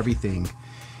have everything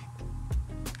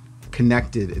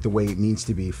connected the way it needs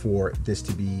to be for this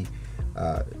to be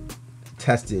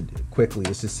tested quickly,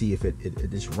 just to see if it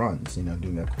just runs, you know,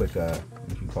 doing a quick,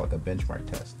 you can call it a benchmark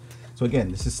test. So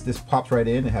again, this pops right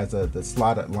in. It has the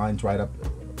slot that lines right up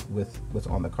with what's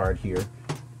on the card here,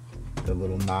 the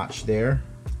little notch there.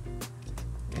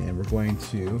 And we're going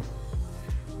to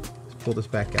pull this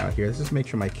back out here. Let's just make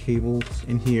sure my cables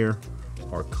in here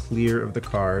are clear of the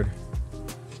card.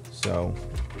 So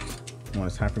when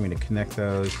it's time for me to connect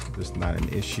those, there's not an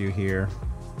issue here.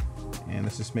 And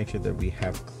let's just make sure that we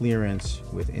have clearance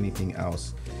with anything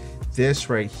else. This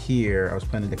right here, I was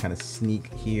planning to kind of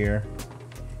sneak here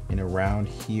and around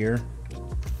here.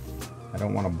 I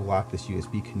don't want to block this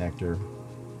USB connector,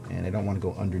 and I don't want to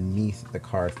go underneath the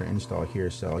card for install here.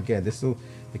 So again,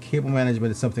 the cable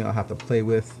management is something I'll have to play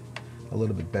with a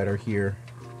little bit better here.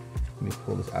 Let me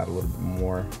pull this out a little bit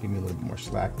more, give me a little bit more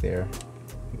slack there.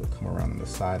 It'll come around on the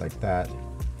side like that,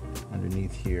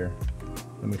 underneath here.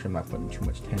 Let me make sure I'm not putting too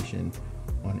much tension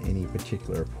on any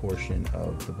particular portion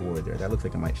of the board there. That looks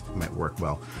like it might work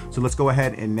well. So let's go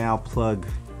ahead and now plug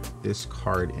this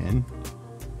card in.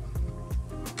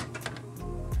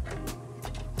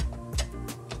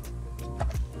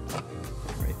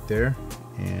 Right there,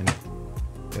 and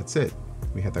that's it.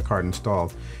 We have that card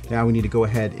installed. Now we need to go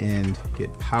ahead and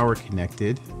get power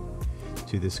connected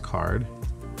to this card.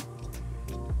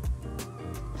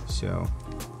 So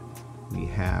we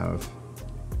have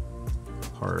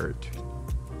part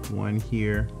 1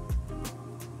 here.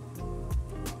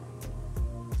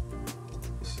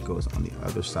 This goes on the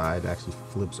other side, actually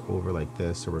flips over like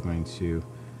this. So we're going to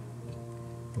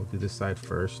go to this side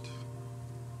first.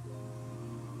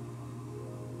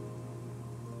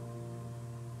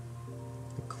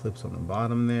 The clips on the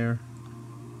bottom there.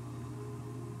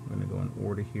 I'm going to go in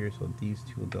order here, so these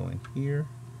 2 will go in here,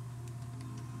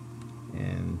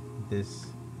 and this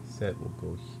set will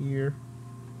go here.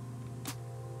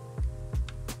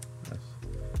 That's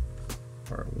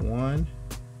part 1,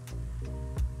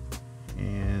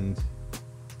 and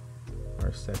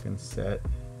our second set,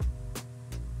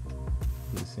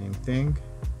 do the same thing.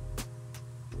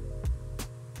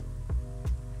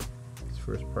 This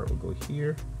first part will go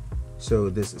here. So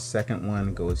this second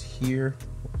one goes here.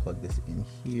 We'll plug this in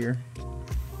here,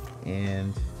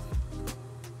 and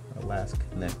our last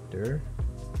connector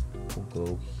will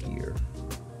go here.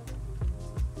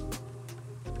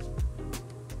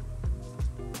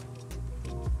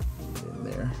 In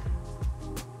there,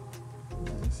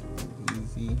 nice and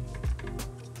easy,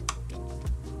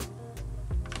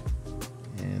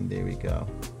 and there we go.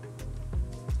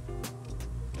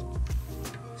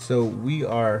 So we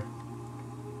are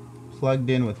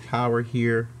plugged in with power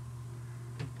here.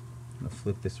 I'm gonna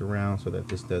flip this around so that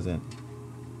this doesn't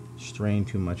strain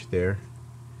too much there.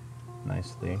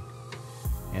 Nicely.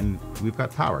 and we've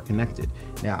got power connected.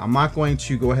 Now I'm not going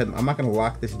to go ahead, I'm not going to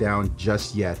lock this down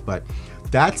just yet, but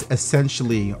that's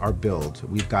essentially our build.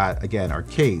 We've got, again, our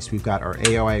case, we've got our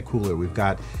AIO cooler, we've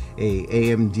got a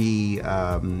AMD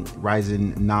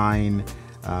Ryzen 9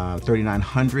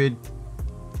 3900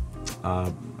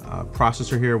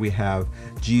 processor here. We have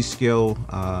G.Skill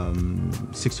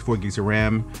 64 gigs of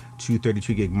RAM,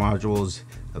 232 gig modules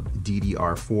of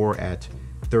DDR4 at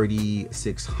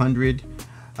 3600.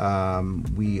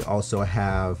 We also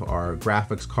have our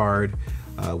graphics card.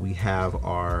 We have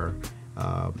our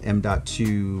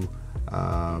M.2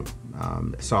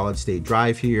 solid state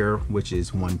drive here, which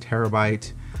is 1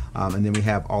 terabyte. And then we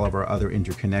have all of our other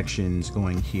interconnections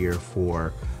going here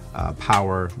for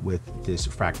power with this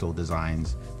Fractal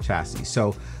Designs chassis.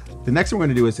 So the next thing we're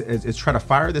going to do is try to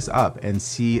fire this up and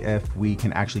see if we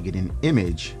can actually get an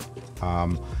image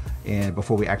and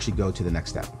before we actually go to the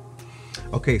next step.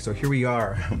 Okay, so here we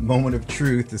are, moment of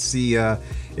truth to see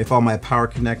if all my power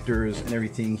connectors and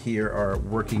everything here are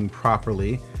working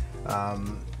properly.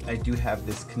 I do have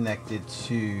this connected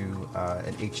to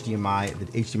an HDMI, the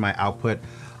HDMI output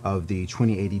of the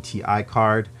 2080 Ti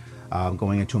card,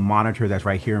 going into a monitor that's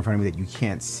right here in front of me that you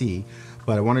can't see.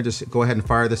 But I want to just go ahead and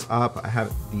fire this up. I have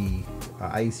the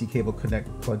IEC cable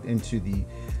plugged into the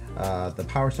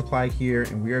power supply here,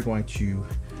 and we are going to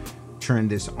turn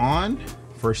this on.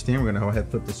 First thing, we're going to go ahead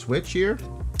and flip the switch here.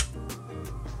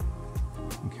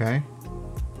 Okay.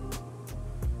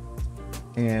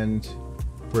 And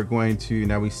we're going to,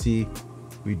 now we see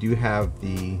we do have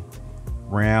the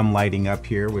RAM lighting up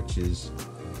here, which is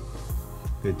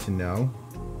good to know.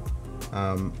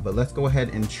 But let's go ahead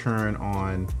and turn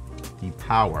on the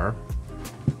power.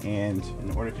 And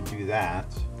in order to do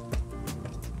that,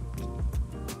 hit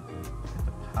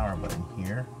the power button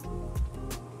here.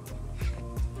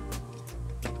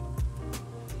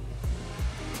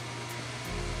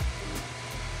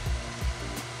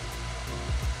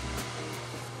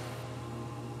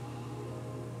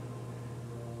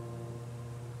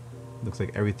 Looks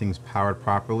like everything's powered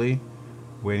properly.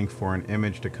 Waiting for an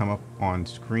image to come up on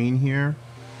screen here.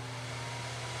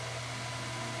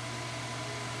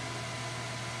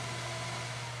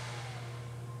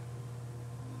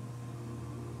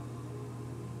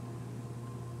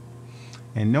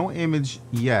 And no image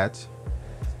yet.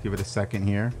 Give it a second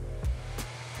here.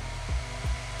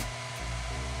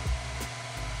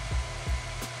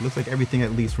 Looks like everything,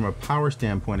 at least from a power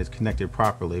standpoint, is connected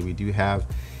properly. We do have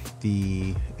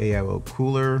the AIO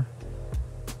cooler,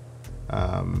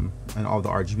 and all the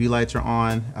RGB lights are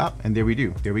on. And there we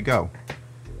go.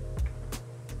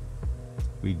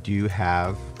 We do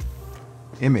have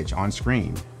image on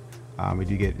screen. We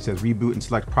do get, it says reboot and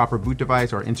select proper boot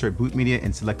device, or insert boot media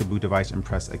and select the boot device and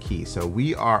press a key. So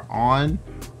we are on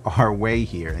our way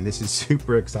here, and this is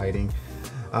super exciting.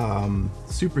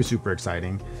 Super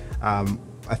exciting.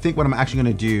 I think what I'm actually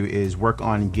going to do is work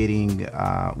on getting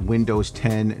Windows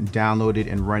 10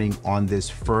 downloaded and running on this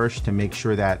first to make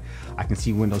sure that I can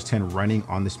see Windows 10 running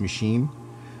on this machine.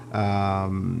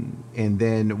 And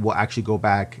then we'll actually go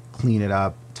back, clean it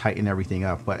up, tighten everything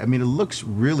up. But I mean, it looks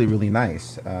really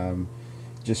nice.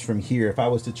 Just from here, if I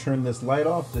was to turn this light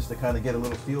off, just to kind of get a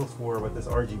little feel for what this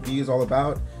RGB is all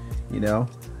about, you know,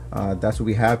 that's what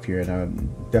we have here. And I'm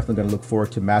definitely going to look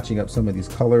forward to matching up some of these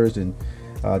colors and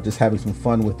just having some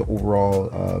fun with the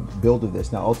overall build of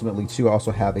this. Now, ultimately, too, I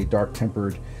also have a dark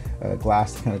tempered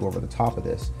glass to kind of go over the top of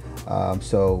this.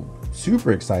 So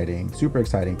super exciting.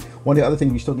 One of the other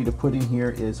things we still need to put in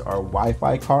here is our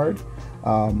Wi-Fi card,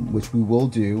 which we will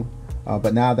do.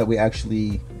 But now that we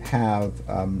actually have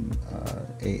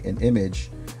an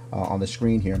image on the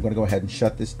screen here, I'm going to go ahead and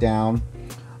shut this down.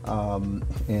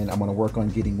 And I'm going to work on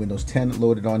getting Windows 10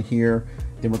 loaded on here.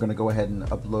 Then we're going to go ahead and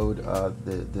upload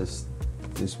this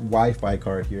Wi-Fi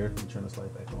card here. Let me turn this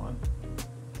light back on.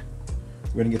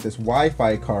 We're going to get this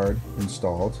Wi-Fi card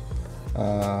installed,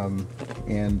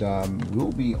 and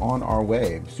we'll be on our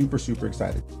way. Super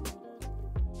excited.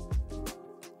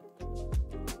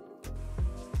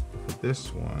 For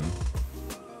this one,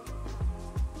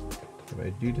 if I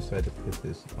do decide to put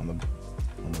this on the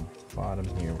bottom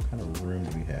here, what kind of room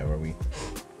do we have? Where we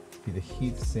see the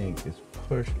heat sink is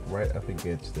pushed right up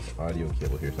against this audio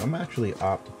cable here. So I'm actually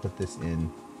opt to put this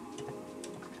in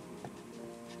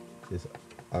this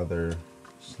other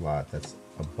slot that's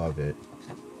above it,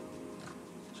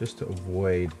 just to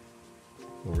avoid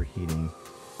overheating.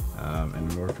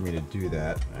 And in order for me to do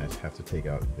that, I just have to take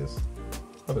out this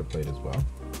other plate as well.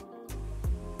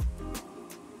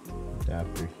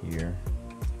 Adapter here.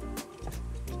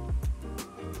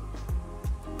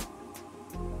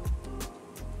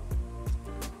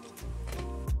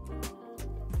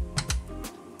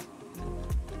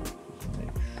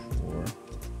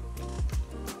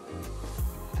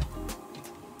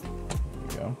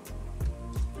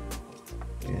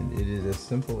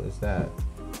 simple as that.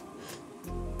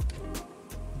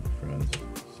 Friends,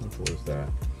 simple as that.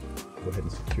 Go ahead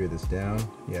and secure this down.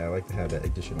 Yeah, I like to have that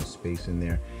additional space in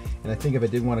there. And I think if I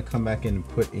did want to come back in and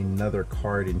put another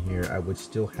card in here, I would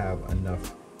still have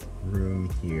enough room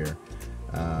here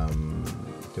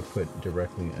to put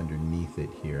directly underneath it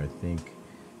here. I think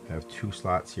I have 2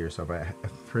 slots here, so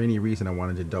if for any reason I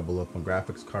wanted to double up on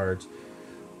graphics cards,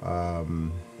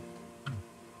 I'll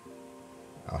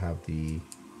have the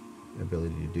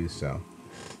ability to do so.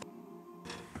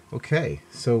 Okay,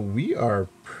 so we are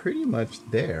pretty much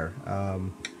there.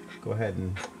 Go ahead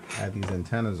and add these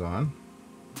antennas on.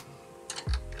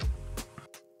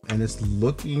 And it's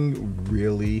looking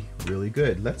really, really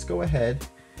good. Let's go ahead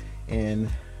and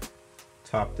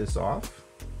top this off.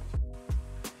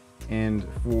 And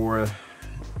for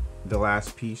the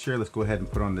last piece here, let's go ahead and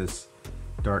put on this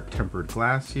dark tempered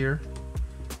glass here.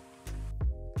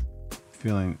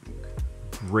 Feeling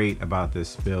great about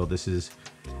this build. This is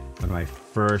one of my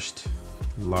first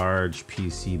large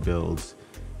PC builds,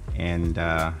 and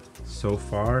so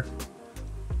far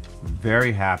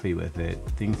very happy with it.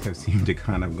 Things have seemed to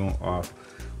kind of go off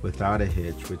without a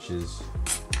hitch, which is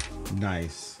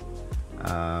nice.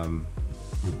 Go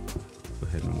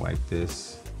ahead and wipe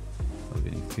this of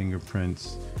any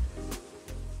fingerprints,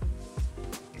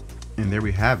 and there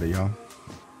we have it, y'all.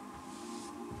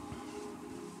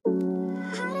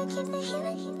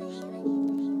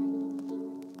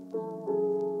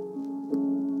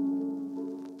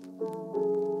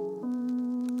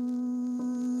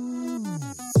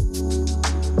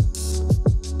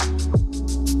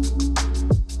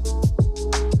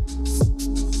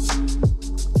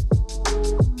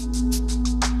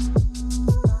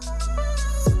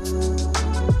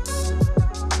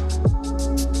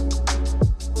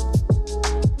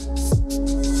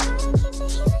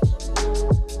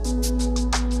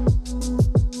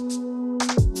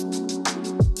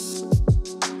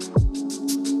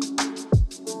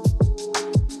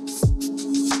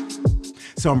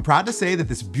 So I'm proud to say that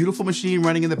this beautiful machine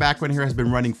running in the background here has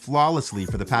been running flawlessly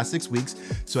for the past 6 weeks.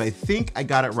 So I think I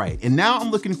got it right. And now I'm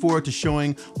looking forward to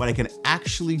showing what I can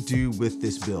actually do with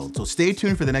this build. So stay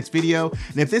tuned for the next video.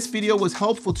 And if this video was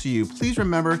helpful to you, please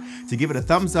remember to give it a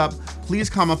thumbs up. Please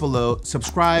comment below,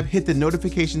 subscribe, hit the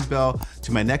notifications bell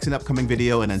to my next and upcoming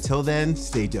video. And until then,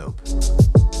 stay dope.